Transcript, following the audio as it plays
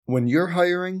When you're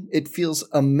hiring, it feels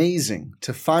amazing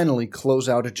to finally close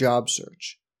out a job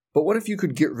search. But what if you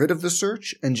could get rid of the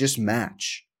search and just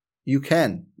match? You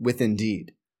can with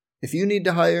Indeed. If you need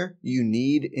to hire, you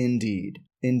need Indeed.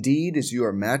 Indeed is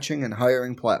your matching and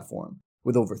hiring platform.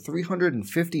 With over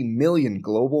 350 million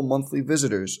global monthly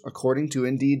visitors, according to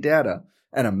Indeed data,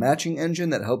 and a matching engine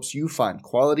that helps you find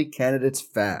quality candidates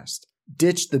fast.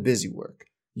 Ditch the busy work.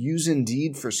 Use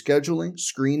Indeed for scheduling,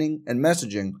 screening, and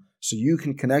messaging so you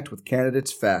can connect with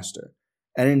candidates faster.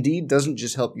 And Indeed doesn't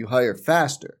just help you hire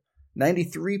faster.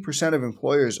 93% of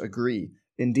employers agree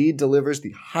Indeed delivers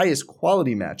the highest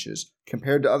quality matches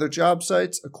compared to other job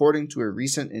sites, according to a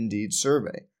recent Indeed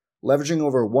survey. Leveraging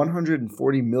over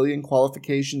 140 million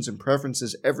qualifications and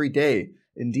preferences every day,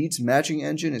 Indeed's matching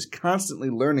engine is constantly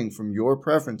learning from your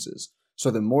preferences, so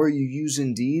the more you use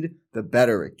Indeed, the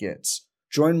better it gets.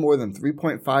 Join more than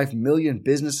 3.5 million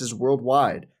businesses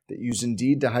worldwide that use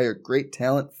Indeed to hire great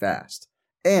talent fast.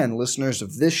 And listeners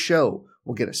of this show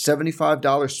will get a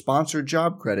 $75 sponsored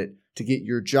job credit to get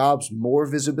your jobs more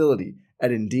visibility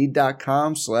at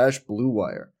Indeed.com/Blue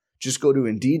Wire. Just go to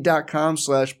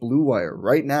Indeed.com/Blue Wire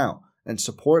right now and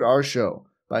support our show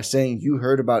by saying you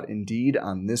heard about Indeed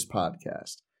on this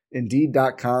podcast.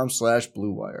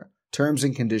 Indeed.com/Blue Wire. Terms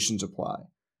and conditions apply.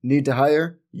 Need to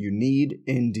hire? You need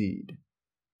Indeed.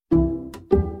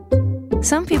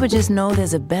 Some people just know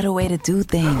there's a better way to do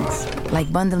things,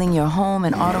 like bundling your home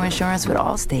and auto insurance with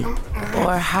Allstate,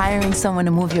 or hiring someone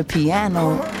to move your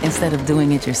piano instead of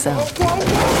doing it yourself.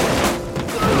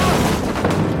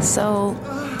 So,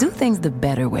 do things the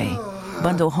better way.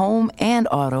 Bundle home and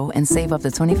auto and save up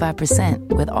to 25%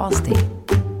 with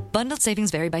Allstate. Bundled savings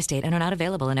vary by state and are not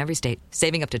available in every state.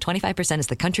 Saving up to 25% is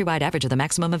the countrywide average of the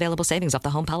maximum available savings off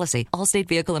the home policy. Allstate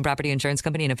Vehicle and Property Insurance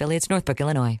Company and affiliates, Northbrook,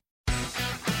 Illinois.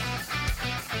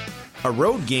 A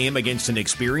road game against an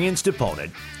experienced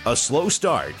opponent, a slow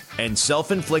start, and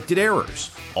self-inflicted errors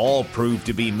all proved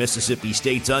to be Mississippi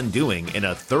State's undoing in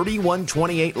a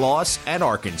 31-28 loss at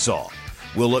Arkansas.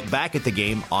 We'll look back at the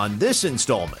game on this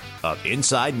installment of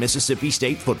Inside Mississippi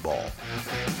State Football.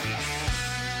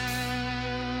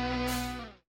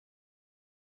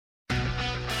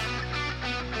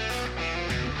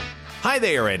 Hi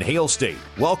there in Hail State.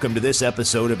 Welcome to this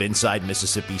episode of Inside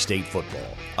Mississippi State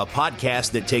Football, a podcast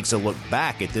that takes a look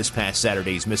back at this past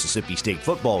Saturday's Mississippi State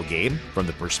football game from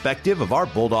the perspective of our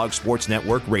Bulldog Sports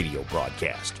Network radio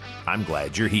broadcast. I'm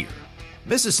glad you're here.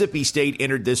 Mississippi State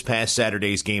entered this past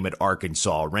Saturday's game at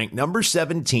Arkansas ranked number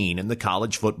 17 in the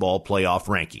college football playoff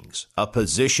rankings, a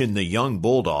position the young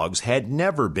Bulldogs had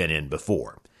never been in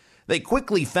before. They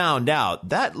quickly found out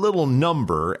that little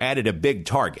number added a big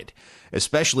target,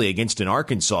 especially against an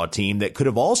Arkansas team that could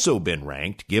have also been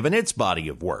ranked given its body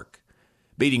of work.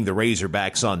 Beating the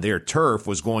Razorbacks on their turf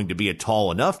was going to be a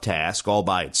tall enough task all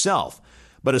by itself,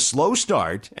 but a slow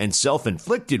start and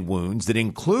self-inflicted wounds that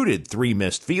included 3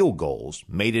 missed field goals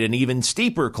made it an even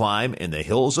steeper climb in the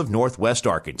hills of northwest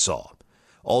Arkansas.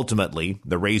 Ultimately,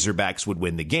 the Razorbacks would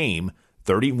win the game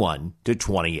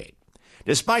 31-28.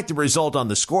 Despite the result on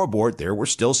the scoreboard, there were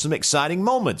still some exciting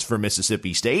moments for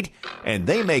Mississippi State, and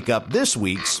they make up this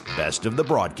week's Best of the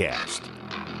Broadcast.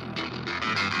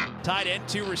 Tight end,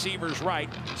 2 receivers right,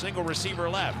 single receiver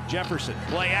left. Jefferson,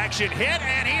 play action hit,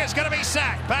 and he is going to be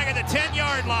sacked back at the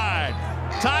 10-yard line.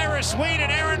 Tyrus Sweet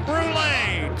and Aaron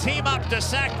Brule team up to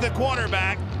sack the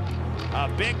quarterback. A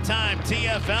big-time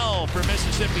TFL for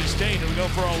Mississippi State. It'll go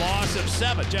for a loss of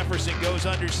 7. Jefferson goes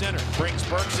under center. Brings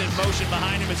Burks in motion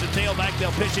behind him as a tailback.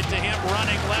 They'll pitch it to him,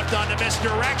 running left on the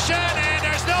misdirection, and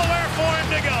there's nowhere for him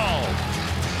to go.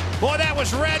 Boy, that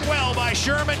was read well by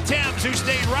Sherman Thames, who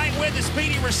stayed right with the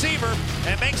speedy receiver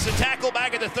and makes the tackle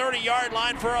back at the 30-yard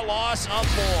line for a loss of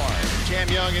 4. Cam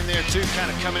Young in there, too,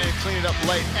 kind of coming in and cleaning it up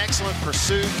late. Excellent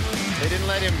pursuit. They didn't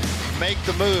let him make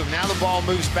the move. Now the ball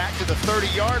moves back to the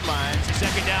 30-yard line.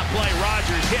 Second down play.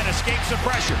 Rodgers hit, escapes the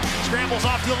pressure. Scrambles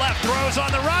off to the left, throws on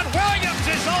the run. Williams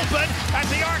is open at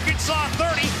the Arkansas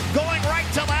 30, going right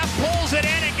to left, pulls it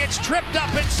in and gets tripped up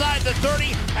inside the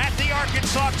 30 at the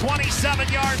Arkansas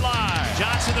 27-yard line.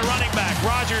 Johnson, the running back.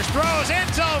 Rodgers throws, end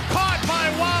zone, caught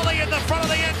by Wally in the front of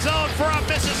the end zone for a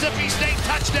Mississippi State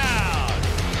touchdown.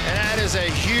 And that is a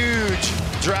huge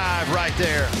drive right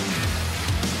there.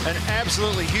 An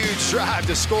absolutely huge drive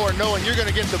to score, knowing you're going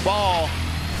to get the ball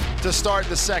to start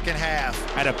the second half.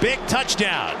 And a big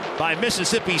touchdown by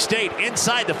Mississippi State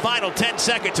inside the final 10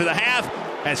 seconds of the half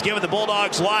has given the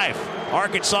Bulldogs life.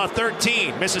 Arkansas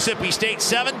 13, Mississippi State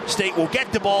 7. State will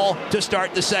get the ball to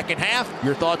start the second half.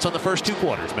 Your thoughts on the first 2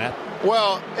 quarters, Matt?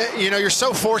 Well, you're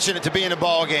so fortunate to be in a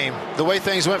ball game, the way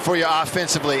things went for you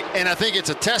offensively. And I think it's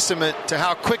a testament to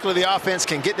how quickly the offense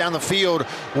can get down the field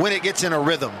when it gets in a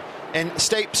rhythm. And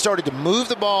State started to move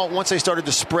the ball once they started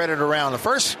to spread it around. The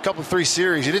first couple of 3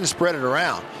 series, you didn't spread it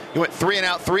around. You went 3 and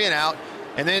out,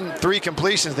 and then 3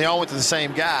 completions. They all went to the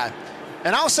same guy.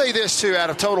 And I'll say this, too, out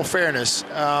of total fairness.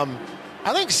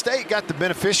 I think State got the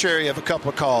beneficiary of a couple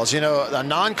of calls. A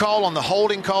non-call on the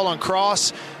holding call on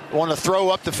Cross, want to throw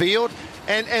up the field.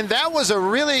 And that was a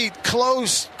really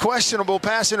close, questionable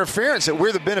pass interference that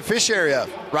we're the beneficiary of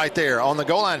right there on the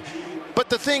goal line. But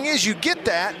the thing is, you get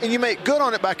that, and you make good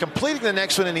on it by completing the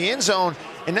next one in the end zone,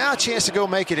 and now a chance to go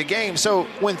make it a game. So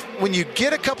when you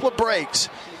get a couple of breaks,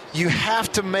 you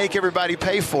have to make everybody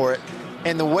pay for it.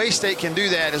 And the way State can do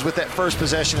that is with that first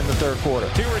possession in the third quarter.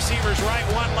 2 receivers right,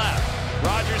 1 left.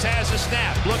 Rodgers has a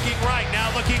snap, looking right,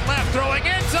 now looking left, throwing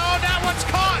end zone, that one's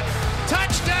caught.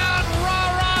 Touchdown,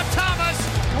 Ra Thomas,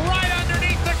 right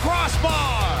underneath the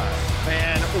crossbar.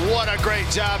 Man, what a great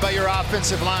job by your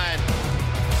offensive line.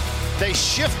 They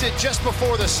shifted just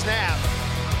before the snap,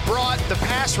 brought the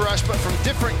pass rush, but from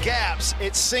different gaps.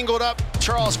 It singled up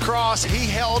Charles Cross. He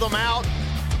held him out.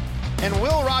 And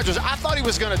Will Rogers, I thought he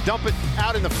was going to dump it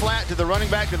out in the flat to the running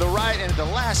back to the right, and at the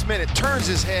last minute turns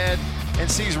his head and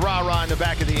sees Ra in the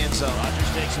back of the end zone. Rodgers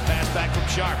takes a pass back from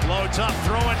Sharp, loads up,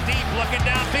 throwing deep, looking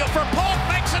downfield for Polk,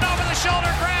 makes it over the shoulder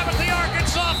grab at the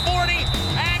Arkansas 40,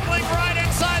 angling right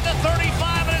inside the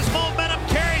 35, and his momentum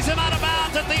carries him out of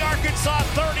bounds at the Arkansas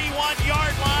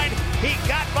 31-yard line. He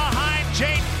got behind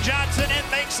Jaden Johnson and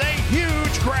makes a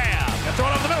huge grab. And throw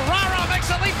it over the middle. Ra makes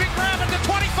a leaping grab at the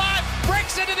 25,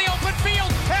 breaks into the open field,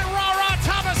 and Ra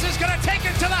Thomas is going to take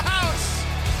it to the house.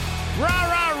 Ra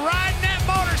riding that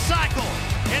motorcycle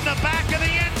in the back of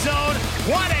the end zone.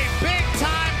 What a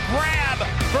big-time grab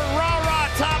for Ra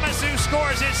Thomas, who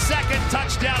scores his 2nd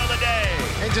touchdown of the day.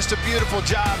 And just a beautiful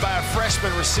job by a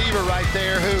freshman receiver right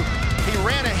there who he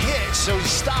ran a hitch, so he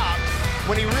stopped.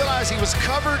 When he realized he was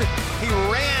covered, he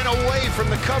ran away from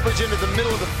the coverage into the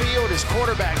middle of the field. His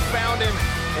quarterback found him,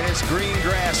 and it's green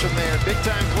grass from there.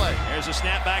 Big-time play. There's a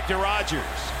snap back to Rodgers.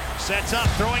 Sets up,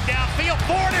 throwing downfield.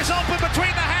 Ford is open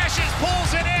between the hashes,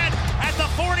 pulls it in at the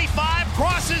 45,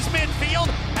 crosses midfield,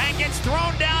 and gets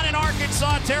thrown down in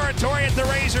Arkansas territory at the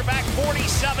Razorback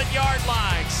 47-yard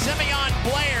line. Simeon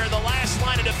Blair, the last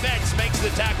line of defense, makes the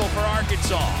tackle for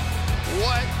Arkansas.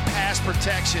 What pass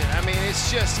protection. I mean, it's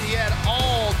just, he had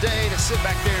all day to sit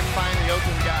back there and find the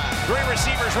open guy. 3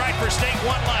 receivers right for State,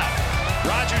 1 left.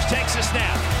 Rodgers takes a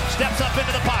snap, steps up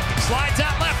into the pocket, slides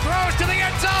out left, throws to the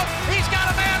end zone. He's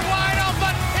got a man wide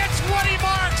open. It's Woody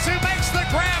Marks who makes the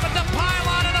grab at the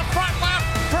pylon in the front left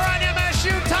for an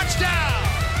MSU touchdown.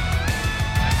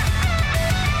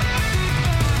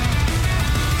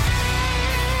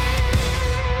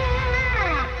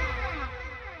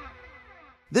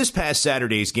 This past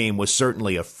Saturday's game was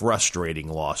certainly a frustrating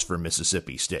loss for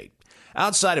Mississippi State.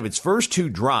 Outside of its first 2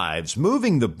 drives,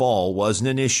 moving the ball wasn't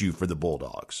an issue for the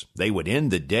Bulldogs. They would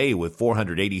end the day with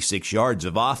 486 yards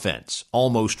of offense,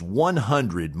 almost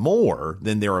 100 more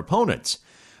than their opponents.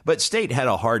 But State had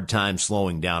a hard time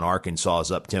slowing down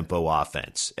Arkansas's up-tempo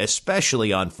offense,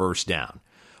 especially on first down.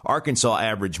 Arkansas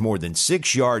averaged more than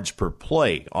 6 yards per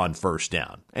play on first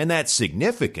down, and that's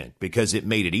significant because it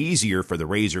made it easier for the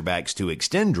Razorbacks to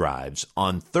extend drives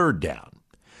on third down.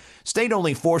 State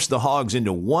only forced the Hogs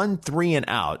into 1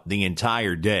 3-and-out the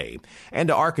entire day, and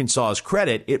to Arkansas's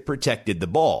credit, it protected the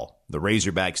ball. The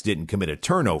Razorbacks didn't commit a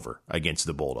turnover against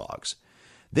the Bulldogs.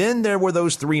 Then there were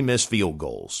those 3 missed field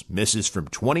goals, misses from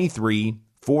 23,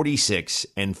 46,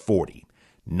 and 40.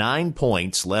 9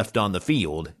 points left on the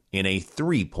field in a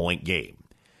 3-point game.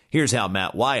 Here's how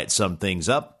Matt Wyatt summed things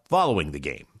up following the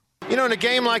game. In a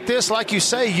game like this, like you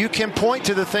say, you can point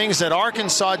to the things that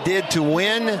Arkansas did to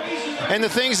win and the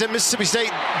things that Mississippi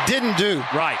State didn't do.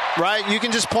 Right. You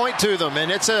can just point to them, and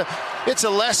it's a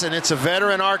lesson. It's a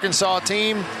veteran Arkansas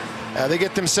team. They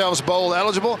get themselves bowl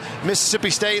eligible.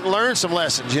 Mississippi State learned some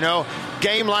lessons.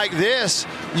 Game like this,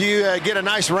 you get a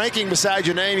nice ranking beside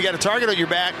your name. You got a target on your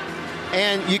back,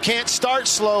 and you can't start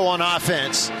slow on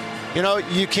offense.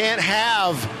 You can't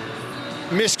have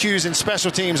miscues in special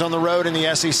teams on the road in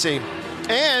the SEC.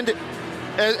 And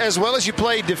as well as you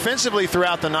played defensively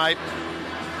throughout the night,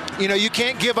 you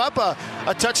can't give up a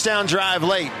touchdown drive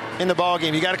late in the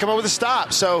ballgame. You got to come up with a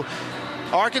stop. So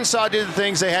Arkansas did the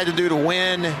things they had to do to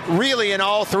win, really in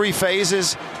all 3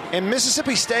 phases. And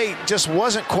Mississippi State just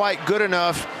wasn't quite good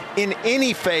enough in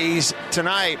any phase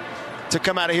tonight to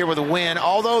come out of here with a win,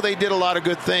 although they did a lot of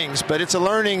good things. But it's a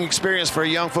learning experience for a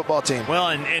young football team. Well,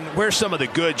 and where some of the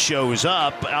good shows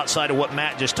up, outside of what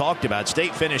Matt just talked about,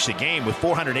 State finished the game with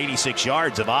 486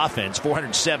 yards of offense,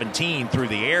 417 through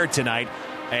the air tonight.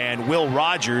 And Will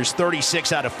Rogers,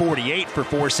 36 out of 48 for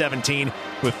 417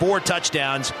 with 4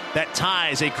 touchdowns. That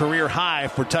ties a career high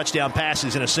for touchdown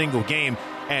passes in a single game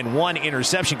and 1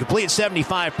 interception. Completed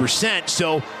 75%,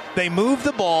 so they moved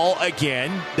the ball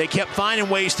again. They kept finding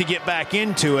ways to get back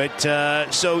into it.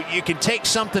 So you can take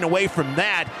something away from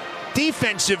that.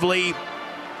 Defensively,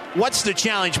 what's the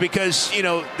challenge? Because,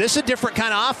 this is a different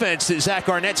kind of offense that Zach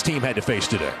Arnett's team had to face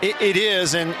today. It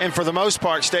is, and for the most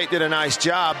part, State did a nice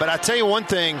job. But I tell you one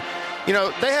thing, they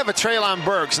have a Treylon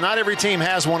Burks. Not every team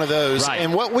has one of those. Right.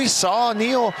 And what we saw,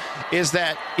 Neil, is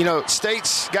that,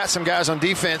 State's got some guys on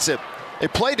defense that they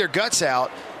played their guts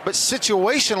out, but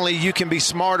situationally you can be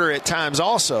smarter at times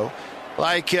also.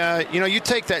 Like, you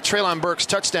take that Treylon Burks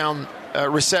touchdown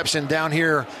reception down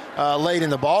here late in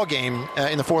the ball game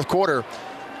in the fourth quarter.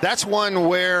 That's one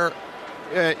where,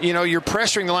 you're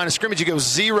pressuring the line of scrimmage. You go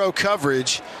zero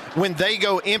coverage when they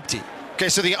go empty. Okay,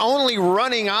 so the only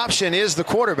running option is the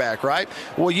quarterback, right?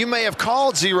 Well, you may have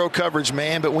called zero coverage,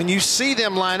 man, but when you see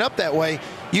them line up that way,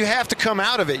 you have to come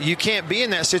out of it. You can't be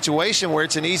in that situation where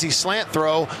it's an easy slant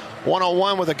throw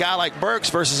one-on-one with a guy like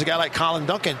Burks versus a guy like Colin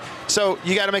Duncan. So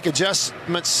you got to make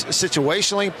adjustments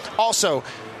situationally. Also,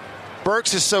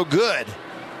 Burks is so good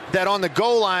that on the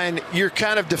goal line, you're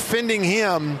kind of defending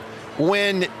him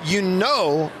when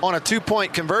on a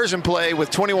 2-point conversion play with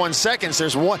 21 seconds,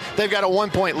 they've got a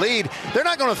 1-point lead. They're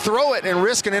not going to throw it and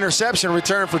risk an interception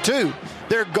return for 2.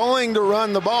 They're going to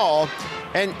run the ball.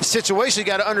 And situationally, you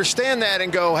got to understand that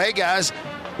and go, hey, guys,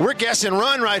 we're guessing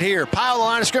run right here. Pile the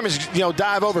line of scrimmage,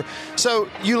 dive over. So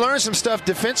you learn some stuff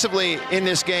defensively in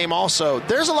this game also.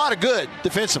 There's a lot of good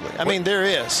defensively. I mean, there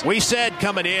is. We said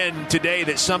coming in today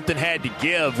that something had to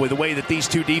give with the way that these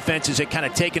two defenses had kind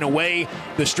of taken away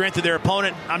the strength of their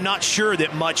opponent. I'm not sure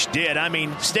that much did. I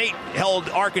mean, State held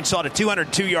Arkansas to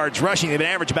 202 yards rushing. They've been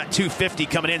average about 250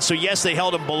 coming in. So, yes, they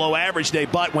held them below average today,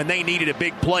 but when they needed a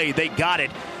big play, they got it.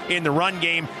 In the run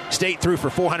game, State threw for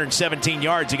 417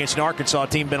 yards against an Arkansas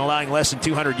team, been allowing less than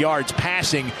 200 yards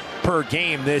passing per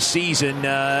game this season.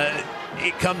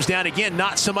 It comes down, again,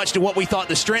 not so much to what we thought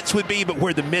the strengths would be, but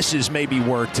where the misses maybe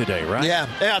were today, right? Yeah,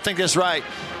 I think that's right.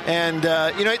 And,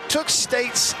 it took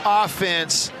State's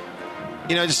offense,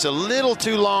 just a little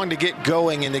too long to get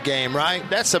going in the game, right?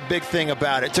 That's a big thing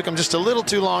about it. It took them just a little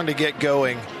too long to get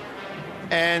going.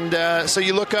 And so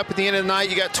you look up at the end of the night,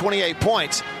 you got 28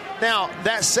 points. Now,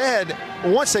 that said,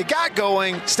 once they got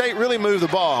going, State really moved the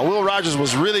ball. Will Rogers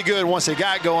was really good once they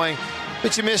got going,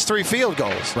 but you missed 3 field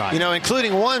goals, right.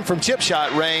 Including one from chip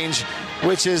shot range,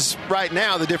 which is right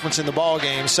now the difference in the ball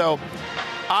game. So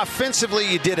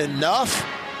offensively, you did enough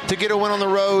to get a win on the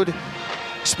road.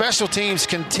 Special teams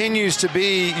continues to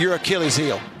be your Achilles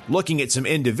heel. Looking at some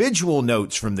individual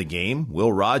notes from the game,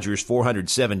 Will Rogers'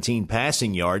 417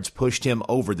 passing yards pushed him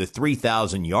over the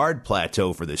 3,000-yard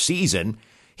plateau for the season.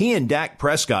 He and Dak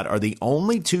Prescott are the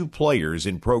only 2 players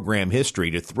in program history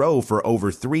to throw for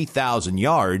over 3,000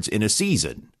 yards in a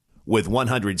season. With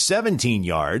 117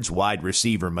 yards, wide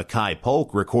receiver Mekhi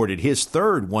Polk recorded his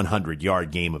 3rd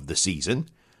 100-yard game of the season.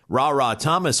 Ra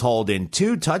Thomas hauled in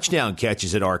 2 touchdown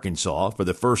catches at Arkansas for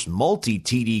the first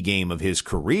multi-TD game of his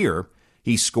career.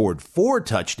 He scored 4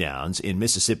 touchdowns in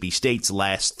Mississippi State's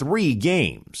last 3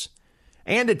 games.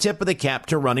 And a tip of the cap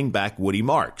to running back Woody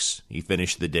Marks. He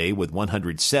finished the day with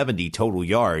 170 total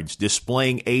yards,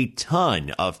 displaying a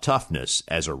ton of toughness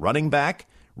as a running back,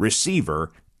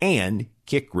 receiver, and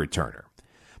kick returner.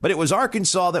 But it was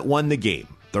Arkansas that won the game,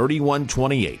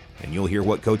 31-28. And you'll hear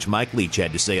what Coach Mike Leach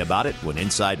had to say about it when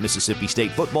Inside Mississippi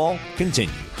State Football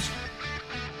continues.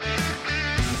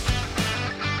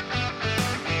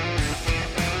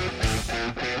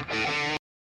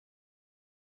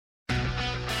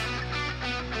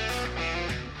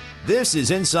 This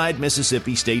is Inside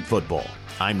Mississippi State Football.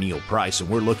 I'm Neil Price, and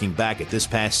we're looking back at this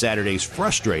past Saturday's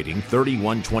frustrating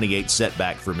 31-28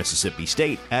 setback for Mississippi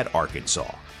State at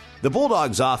Arkansas. The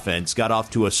Bulldogs' offense got off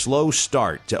to a slow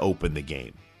start to open the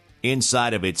game.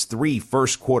 Inside of its 3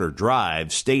 first-quarter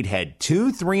drives, State had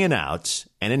 2 3-and-outs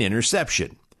and an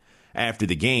interception. After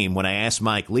the game, when I asked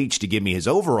Mike Leach to give me his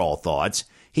overall thoughts,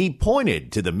 he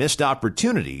pointed to the missed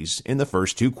opportunities in the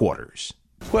first 2 quarters.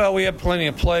 Well, we had plenty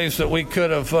of plays that we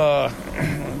could have,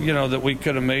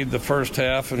 made the first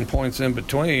half and points in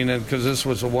between, and because this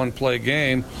was a one-play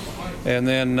game, and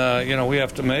then we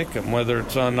have to make them, whether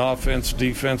it's on offense,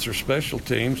 defense, or special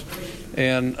teams,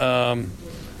 and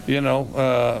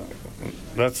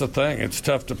that's the thing. It's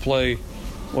tough to play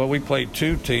Well, we played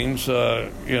two teams,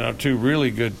 two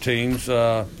really good teams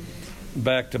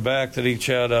back-to-back that each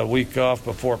had a week off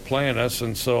before playing us.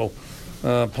 And so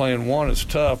playing one is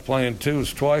tough. Playing two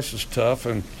is twice as tough.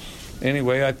 And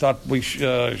anyway, I thought we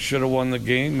should have won the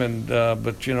game.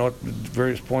 But, at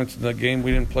various points in the game,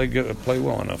 we didn't play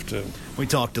well enough to. We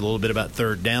talked a little bit about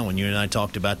third down when you and I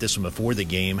talked about this one before the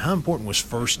game. How important was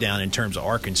first down in terms of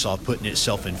Arkansas putting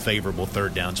itself in favorable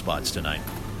third down spots tonight?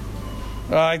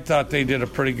 I thought they did a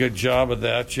pretty good job of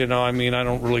that. I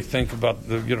don't really think about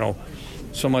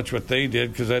so much what they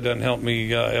did because that doesn't help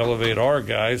me elevate our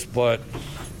guys. But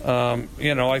I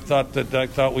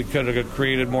thought we could have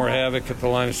created more havoc at the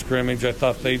line of scrimmage. I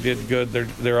thought they did good.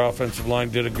 Their offensive line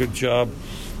did a good job,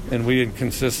 and we didn't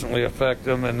consistently affect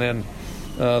them. And then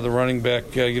the running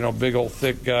back, big old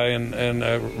thick guy and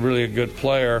really a good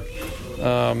player.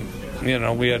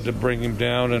 We had to bring him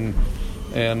down and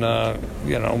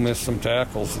miss some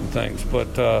tackles and things.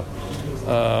 But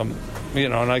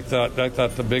and I thought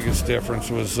the biggest difference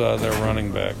was their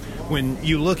running back. When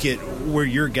you look at where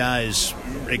your guys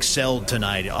excelled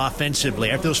tonight offensively,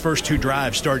 after those first two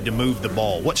drives started to move the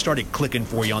ball, what started clicking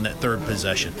for you on that third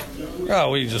possession?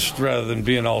 Oh, we just, rather than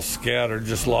being all scattered,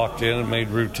 just locked in and made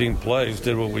routine plays,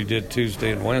 did what we did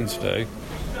Tuesday and Wednesday.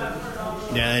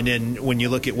 Yeah, and then when you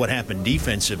look at what happened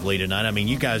defensively tonight,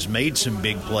 you guys made some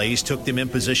big plays, took them in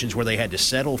positions where they had to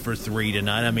settle for three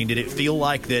tonight. Did it feel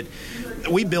like that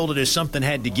we billed it as something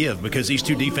had to give because these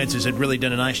two defenses had really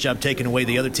done a nice job taking away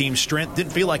the other team's strength?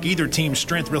 Didn't feel like either team's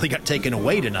strength really got taken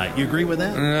away tonight. You agree with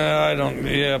that? I don't.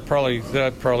 Yeah, probably.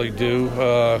 I probably do.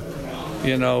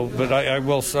 But I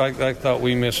will say I thought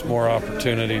we missed more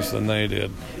opportunities than they did.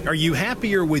 Are you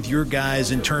happier with your guys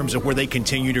in terms of where they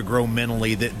continue to grow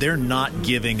mentally, that they're not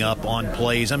giving up on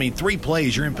plays? 3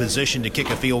 plays, you're in position to kick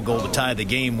a field goal to tie the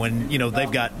game when,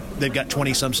 they've got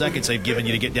 20-some seconds they've given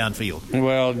you to get downfield.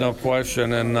 Well, no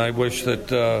question, and I wish that,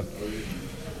 the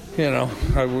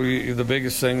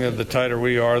biggest thing, the tighter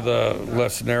we are, the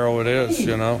less narrow it is,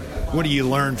 What do you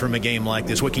learn from a game like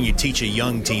this? What can you teach a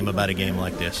young team about a game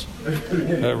like this?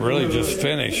 Really just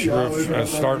finish.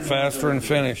 Start faster and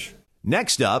finish.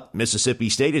 Next up, Mississippi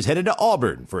State is headed to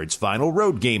Auburn for its final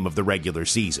road game of the regular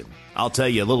season. I'll tell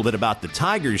you a little bit about the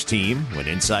Tigers team when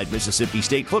Inside Mississippi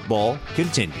State Football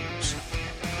continues.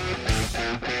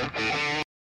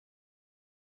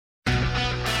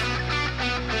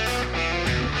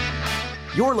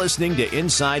 You're listening to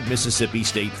Inside Mississippi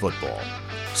State Football.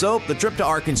 So, the trip to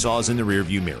Arkansas is in the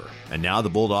rearview mirror, and now the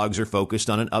Bulldogs are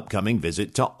focused on an upcoming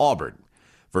visit to Auburn.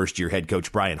 First-year head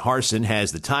coach Brian Harsin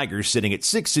has the Tigers sitting at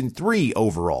 6-3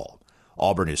 overall.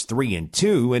 Auburn is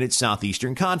 3-2 in its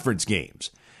Southeastern Conference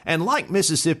games. And like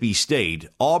Mississippi State,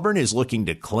 Auburn is looking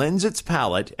to cleanse its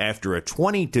palate after a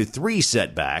 20-3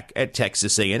 setback at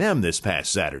Texas A&M this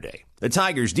past Saturday. The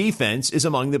Tigers' defense is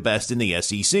among the best in the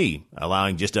SEC,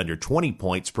 allowing just under 20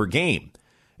 points per game.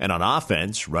 And on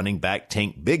offense, running back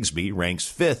Tank Bigsby ranks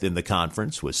 5th in the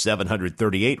conference with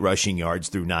 738 rushing yards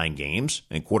through 9 games,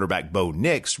 and quarterback Bo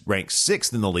Nix ranks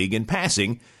 6th in the league in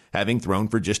passing, having thrown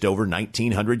for just over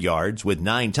 1,900 yards with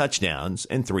 9 touchdowns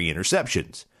and 3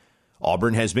 interceptions.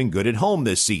 Auburn has been good at home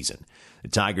this season. The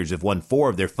Tigers have won 4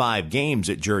 of their 5 games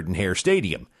at Jordan-Hare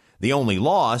Stadium. The only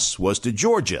loss was to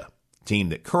Georgia, a team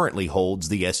that currently holds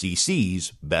the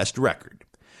SEC's best record.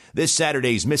 This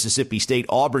Saturday's Mississippi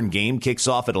State-Auburn game kicks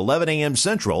off at 11 a.m.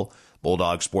 Central.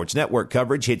 Bulldog Sports Network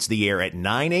coverage hits the air at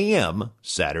 9 a.m.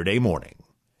 Saturday morning.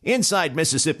 Inside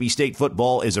Mississippi State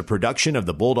Football is a production of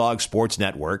the Bulldog Sports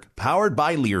Network, powered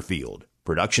by Learfield.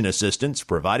 Production assistance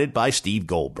provided by Steve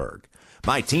Goldberg.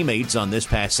 My teammates on this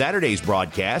past Saturday's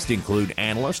broadcast include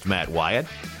analyst Matt Wyatt,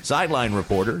 sideline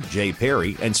reporter Jay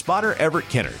Perry, and spotter Everett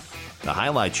Kennard. The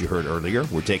highlights you heard earlier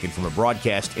were taken from a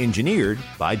broadcast engineered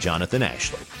by Jonathan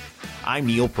Ashley. I'm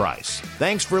Neil Price.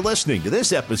 Thanks for listening to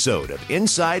this episode of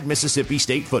Inside Mississippi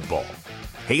State Football.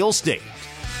 Hail State!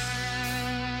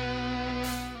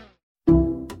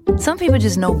 Some people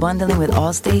just know bundling with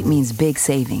Allstate means big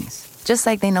savings. Just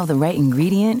like they know the right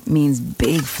ingredient means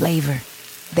big flavor.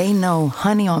 They know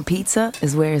honey on pizza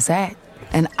is where it's at.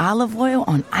 And olive oil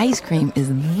on ice cream is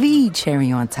the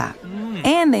cherry on top.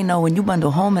 And they know when you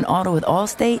bundle home and auto with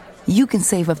Allstate, you can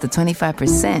save up to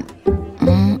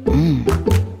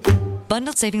 25%.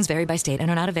 Bundled savings vary by state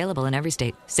and are not available in every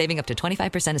state. Saving up to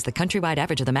 25% is the countrywide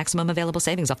average of the maximum available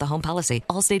savings off the home policy.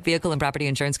 Allstate Vehicle and Property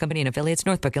Insurance Company and affiliates,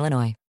 Northbrook, Illinois.